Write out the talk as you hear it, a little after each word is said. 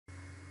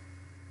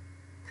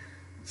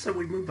So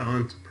we move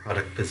on to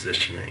product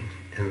positioning,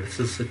 and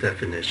this is the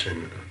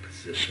definition of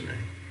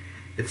positioning.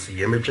 It's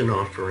the image and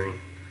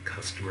offering the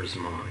customer's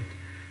mind,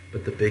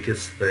 but the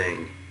biggest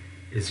thing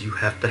is you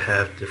have to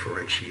have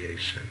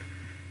differentiation.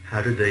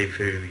 How do they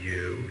view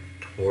you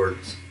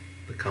towards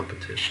the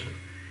competition?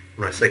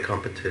 When I say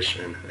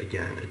competition,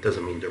 again, it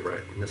doesn't mean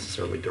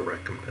necessarily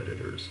direct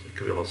competitors. It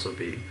could also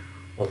be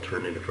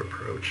alternative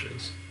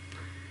approaches.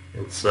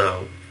 And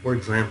so, for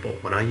example,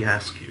 when I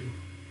ask you,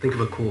 think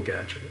of a cool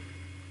gadget,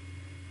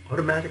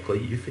 automatically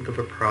you think of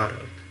a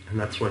product, and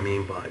that's what I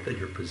mean by that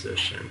you're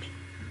positioned.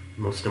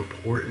 The most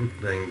important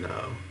thing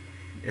though,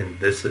 and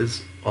this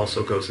is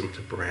also goes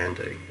into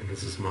branding, and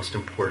this is the most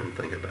important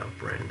thing about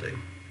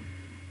branding.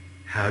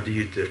 How do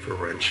you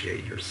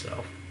differentiate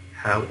yourself?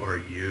 How are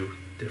you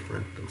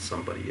different than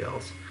somebody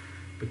else?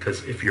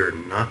 Because if you're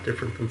not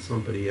different than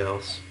somebody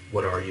else,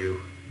 what are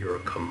you? You're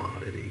a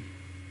commodity.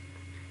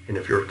 And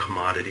if you're a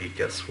commodity,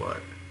 guess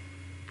what?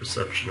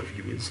 Perception of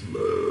you is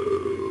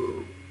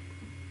low.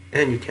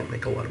 And you can't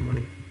make a lot of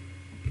money.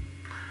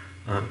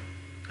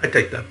 I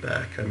take that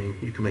back. I mean,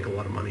 you can make a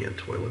lot of money in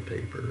toilet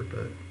paper,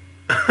 but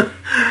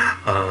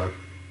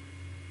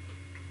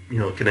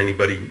can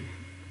anybody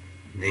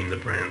name the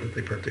brand that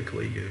they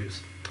particularly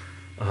use?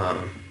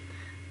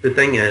 The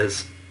thing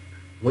is,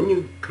 when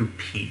you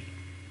compete,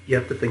 you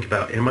have to think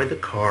about, am I the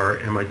car,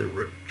 am I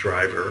the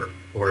driver,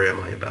 or am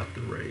I about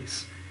the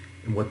race?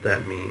 And what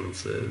that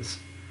means is,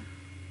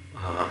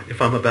 if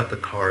I'm about the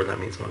car, that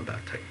means I'm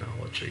about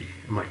technology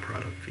and my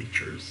product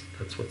features.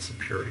 That's what's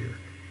superior.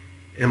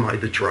 Am I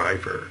the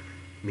driver?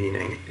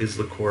 Meaning, is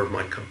the core of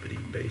my company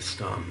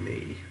based on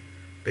me,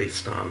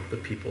 based on the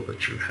people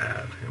that you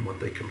have and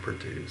what they can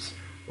produce?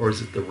 Or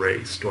is it the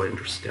race? Do I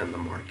understand the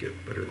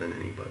market better than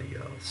anybody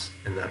else?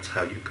 And that's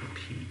how you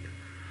compete.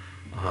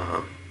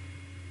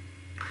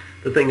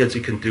 The thing is,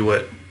 you can do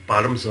it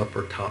bottoms up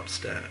or top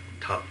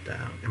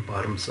down. And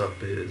bottoms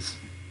up is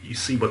you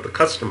see what the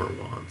customer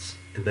wants,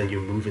 and then you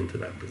move into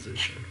that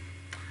position.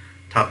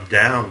 Top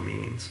down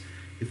means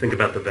you think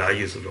about the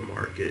values of the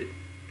market,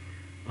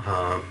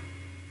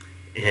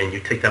 and you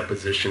take that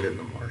position in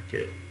the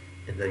market,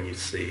 and then you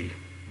see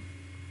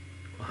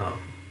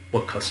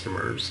what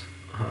customers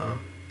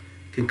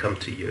can come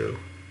to you.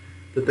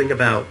 The thing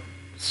about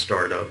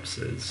startups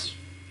is,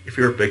 if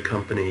you're a big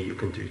company, you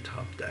can do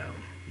top down.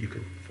 You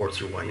can force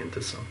your way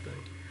into something.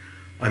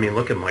 I mean,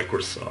 look at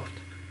Microsoft.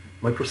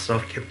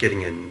 Microsoft kept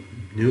getting in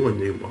new and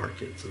new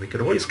markets, and they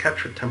could always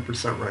capture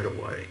 10% right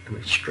away, and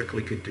they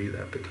strictly could do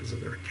that because of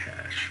their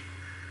cash.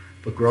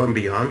 But growing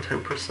beyond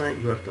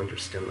 10%, you have to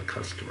understand the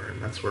customer, and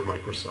that's where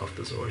Microsoft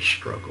has always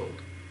struggled.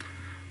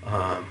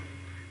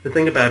 The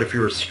thing about if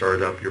you're a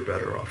startup, you're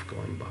better off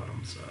going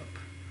bottoms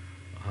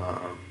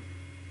up.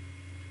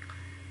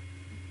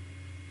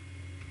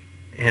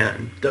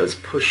 And does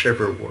push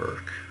ever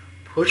work?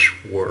 Push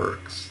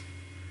works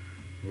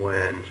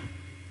when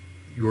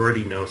you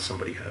already know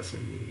somebody has a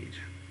need.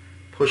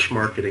 Push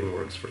marketing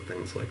works for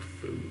things like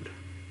food,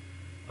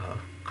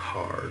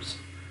 cars,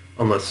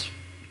 unless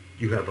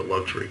you have a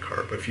luxury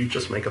car. But if you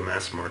just make a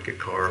mass market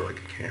car like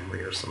a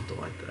Camry or something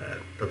like that,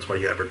 that's why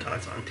you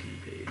advertise on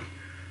TV.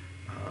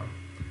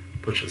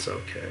 Push is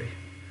okay.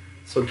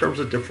 So in terms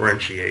of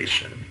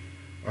differentiation,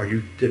 are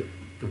you the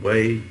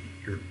way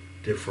you're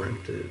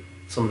different?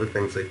 Some of the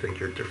things they think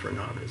you're different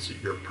on is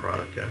your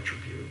product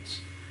attributes,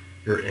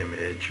 your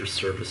image, your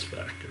service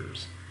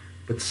factors.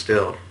 But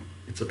still,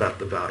 it's about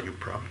the value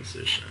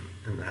proposition,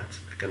 and that's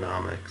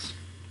economics,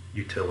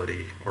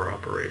 utility, or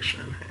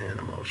operation, and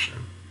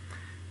emotion.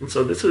 And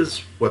so this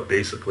is what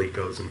basically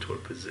goes into a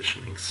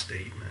positioning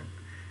statement.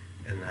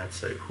 And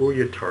that's like, who are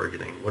you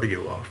targeting? What are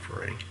you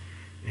offering?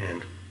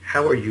 And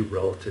how are you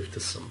relative to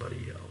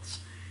somebody else?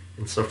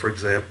 And so, for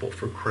example,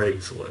 for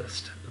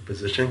Craigslist, a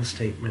positioning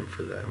statement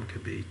for them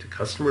could be, to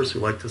customers who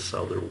like to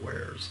sell their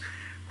wares,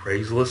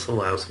 Craigslist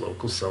allows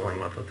local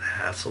selling without the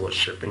hassle of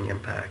shipping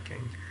and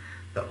packing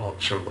that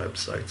auction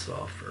websites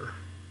offer.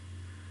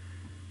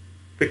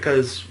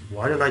 Because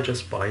why don't I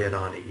just buy it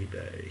on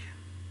eBay?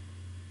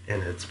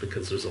 And it's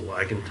because there's a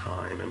lag in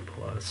time and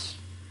plus.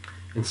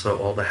 And so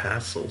all the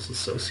hassles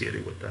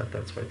associated with that,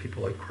 that's why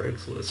people like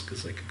Craigslist,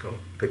 because they could go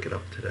pick it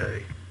up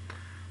today.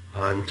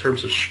 In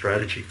terms of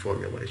strategy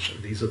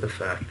formulation, these are the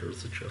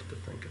factors that you have to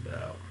think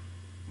about.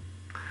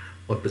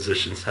 What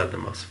positions have the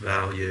most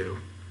value?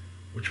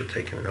 Which are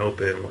taken and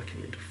open? What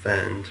can you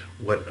defend?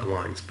 What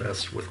aligns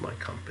best with my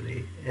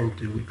company? And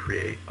do we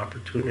create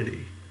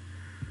opportunity?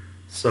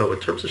 So in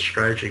terms of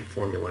strategy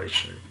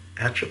formulation,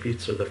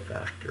 attributes are the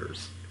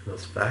factors. And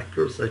those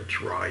factors that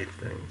drive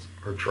things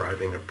are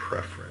driving a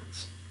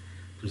preference.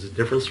 There's a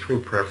difference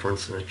between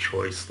preference and a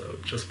choice, though.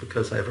 Just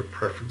because I have a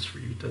preference for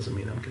you doesn't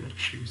mean I'm going to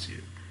choose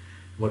you.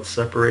 What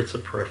separates a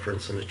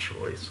preference and a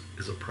choice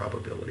is a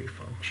probability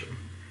function.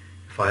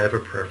 If I have a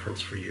preference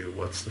for you,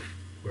 what's the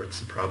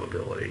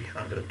probability?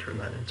 I'm going to turn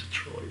that into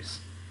choice.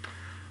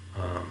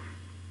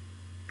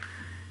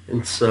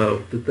 And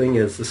so the thing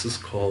is, this is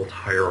called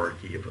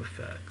hierarchy of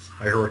effects.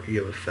 Hierarchy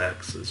of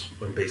effects is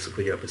when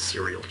basically you have a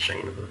serial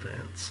chain of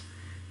events.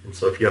 And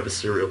so if you have a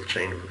serial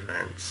chain of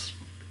events,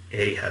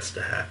 A has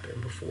to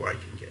happen before I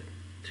can get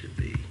to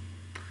B.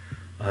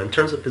 In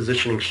terms of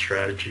positioning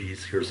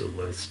strategies, here's a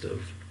list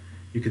of,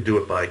 you could do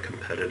it by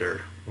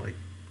competitor, like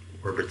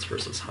Orbitz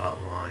versus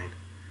Hotline.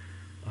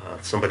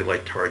 Somebody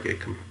like Target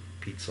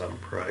competes on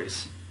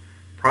price.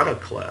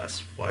 Product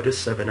class, why does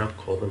 7-Up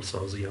call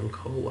themselves a young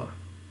cola?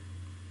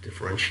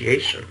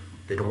 Differentiation.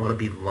 They don't want to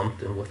be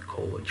lumped in with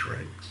cola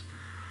drinks.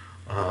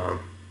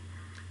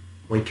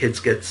 When kids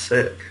get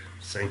sick,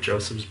 St.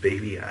 Joseph's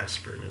Baby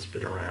Aspirin has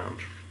been around,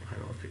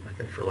 I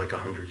think for like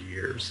 100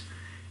 years.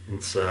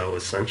 And so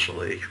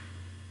essentially,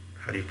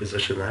 how do you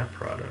position that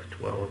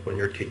product? Well, when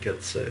your kid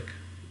gets sick,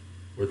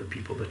 we're the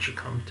people that you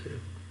come to.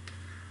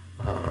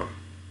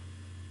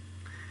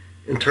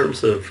 In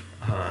terms of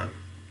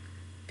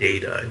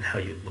data and how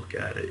you look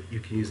at it, you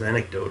can use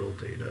anecdotal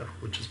data,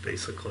 which is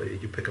basically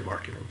you pick a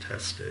market and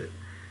test it.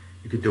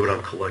 You could do it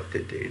on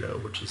collected data,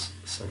 which is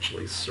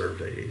essentially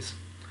surveys.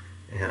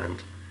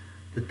 And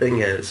the thing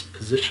is,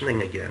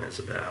 positioning again is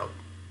about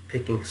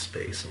picking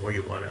space and where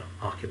you want to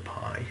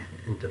occupy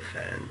and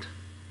defend.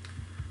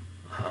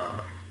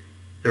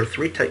 There are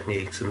 3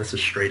 techniques, and this is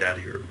straight out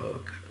of your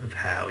book, of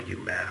how you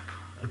map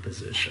a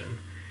position.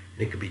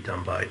 And it can be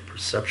done by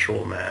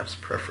perceptual maps,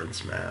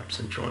 preference maps,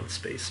 and joint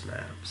space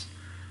maps.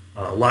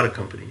 A lot of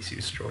companies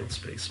use joint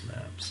space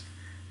maps.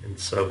 And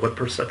so what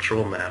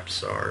perceptual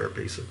maps are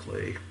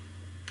basically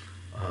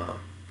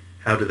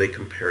how do they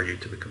compare you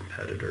to the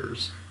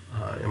competitors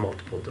in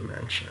multiple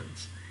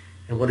dimensions.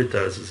 And what it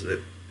does is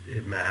it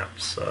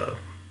maps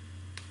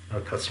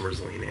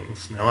customers'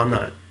 leanings. Now, I'm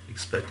not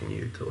expecting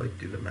you to like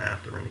do the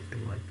math or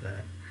anything like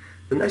that.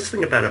 The nice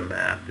thing about a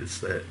map is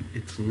that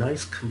it's a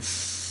nice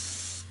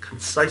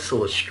concise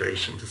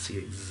illustration to see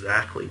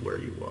exactly where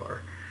you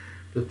are.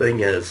 The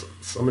thing is,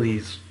 some of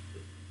these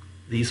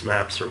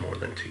maps are more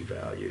than 2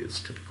 values.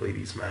 Typically,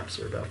 these maps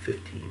are about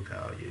 15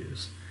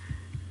 values.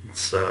 And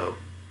so,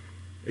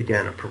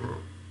 again, a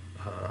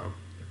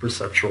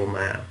perceptual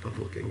map of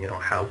looking,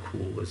 how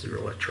cool is your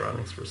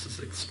electronics versus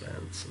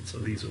expense. And so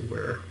these are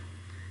where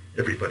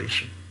everybody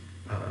should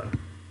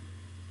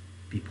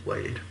be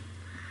played.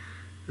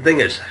 The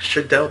thing is,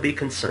 should Dell be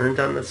concerned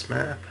on this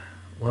map?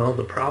 Well,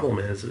 the problem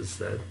is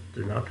that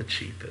they're not the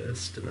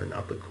cheapest and they're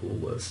not the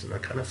coolest, and they're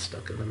kind of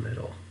stuck in the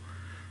middle.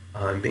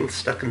 And being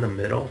stuck in the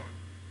middle,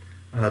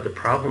 the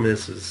problem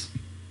is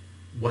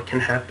what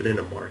can happen in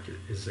a market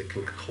is it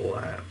can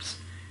collapse.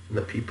 And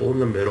the people in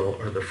the middle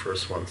are the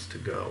first ones to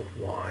go.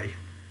 Why?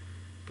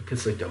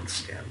 Because they don't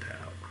stand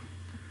out.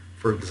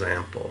 For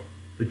example,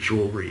 the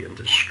jewelry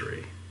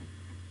industry.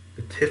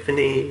 The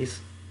Tiffany's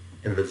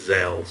and the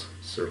Zales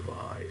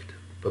survived,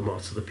 but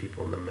most of the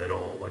people in the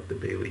middle, like the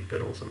Bailey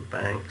Biddles and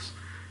Banks,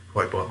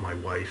 who I bought my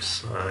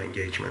wife's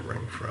engagement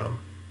ring from,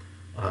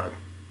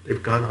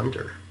 they've gone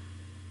under.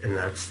 And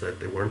that's that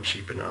they weren't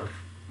cheap enough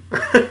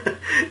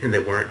and they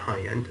weren't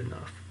high-end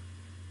enough.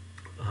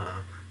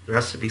 There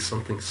has to be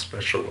something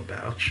special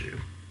about you.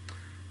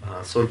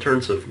 So in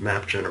terms of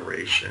map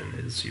generation,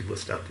 is you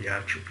list out the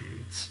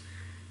attributes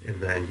and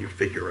then you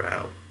figure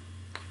out,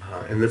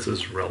 and this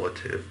is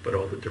relative, but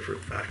all the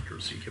different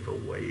factors you give a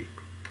weight.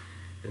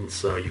 And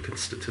so you can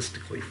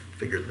statistically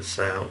figure this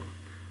out.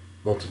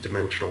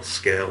 Multidimensional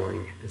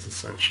scaling is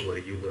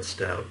essentially you list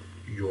out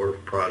your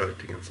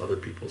product against other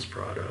people's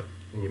product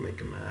and you make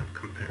a map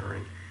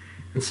comparing.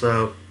 And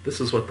so this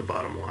is what the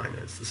bottom line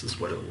is. This is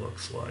what it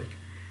looks like.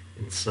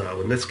 And so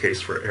in this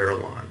case for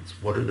airlines,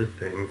 what are the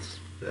things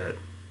that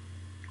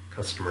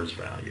customers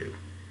value?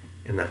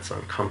 And that's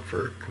on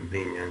comfort,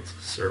 convenience,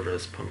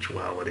 service,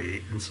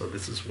 punctuality. And so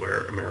this is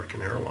where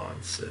American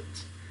Airlines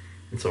sits.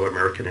 And so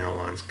American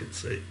Airlines could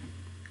say,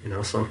 you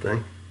know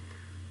something,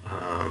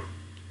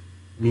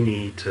 we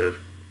need to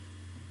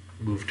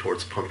move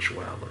towards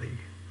punctuality.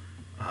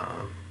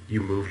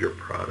 You move your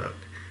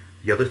product.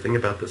 The other thing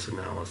about this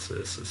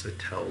analysis is it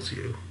tells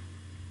you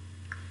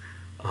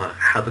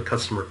how the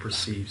customer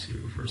perceives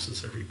you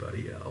versus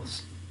everybody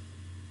else.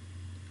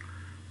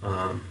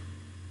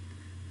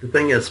 The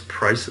thing is,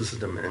 price as a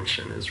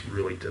dimension is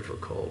really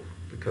difficult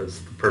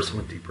because the person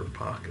with deeper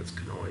pockets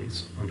can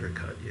always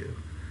undercut you.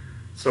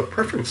 So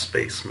preference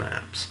space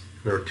maps,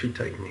 there are 2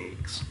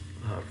 techniques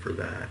for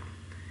that.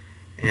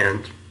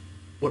 And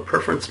what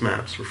preference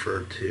maps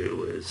refer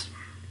to is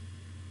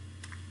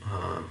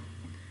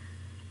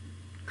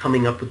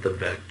coming up with the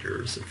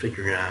vectors and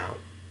figuring out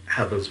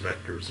how those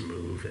vectors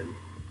move and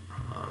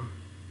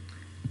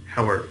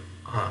how are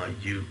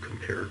you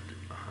compared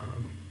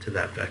to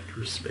that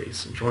vector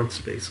space. And joint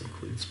space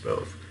includes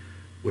both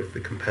with the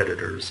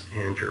competitors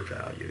and your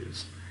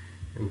values.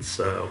 And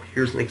so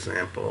here's an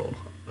example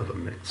of a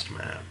mixed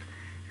map.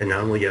 And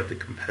not only you have the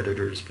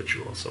competitors, but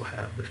you also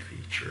have the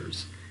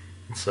features.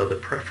 And so the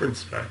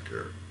preference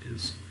vector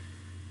is,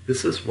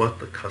 this is what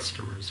the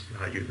customers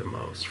value the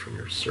most from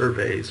your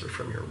surveys or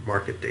from your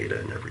market data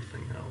and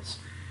everything else.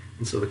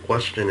 And so the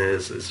question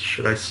is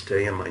should I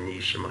stay in my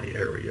niche, in my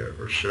area,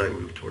 or should I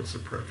move towards the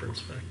preference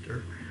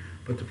vector?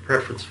 But the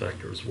preference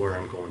vector is where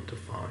I'm going to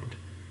find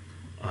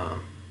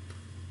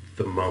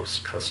the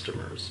most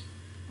customers.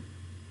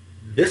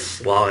 This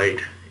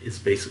slide is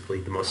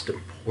basically the most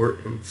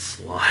important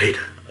slide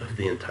of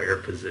the entire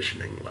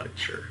positioning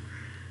lecture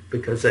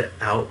because it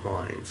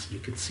outlines, you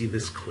can see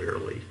this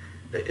clearly,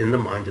 that in the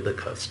mind of the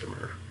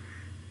customer,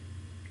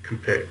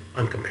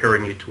 I'm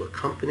comparing you to a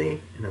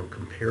company and I'm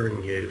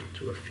comparing you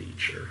to a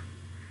feature.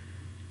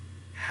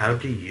 How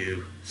do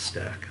you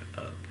stack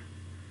up?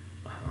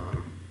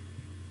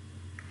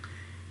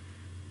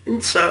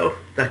 And so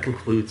that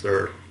concludes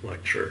our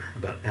lecture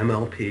about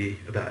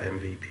MLP, about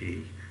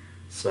MVP,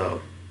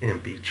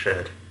 and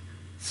beachhead.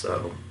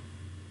 So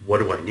what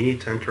do I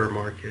need to enter a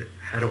market?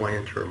 How do I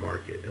enter a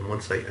market? And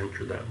once I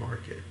enter that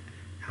market,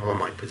 how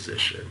am I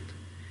positioned?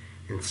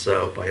 And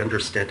so by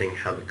understanding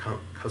how the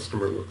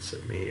customer looks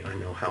at me, I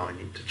know how I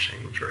need to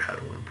change or how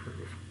to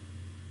improve.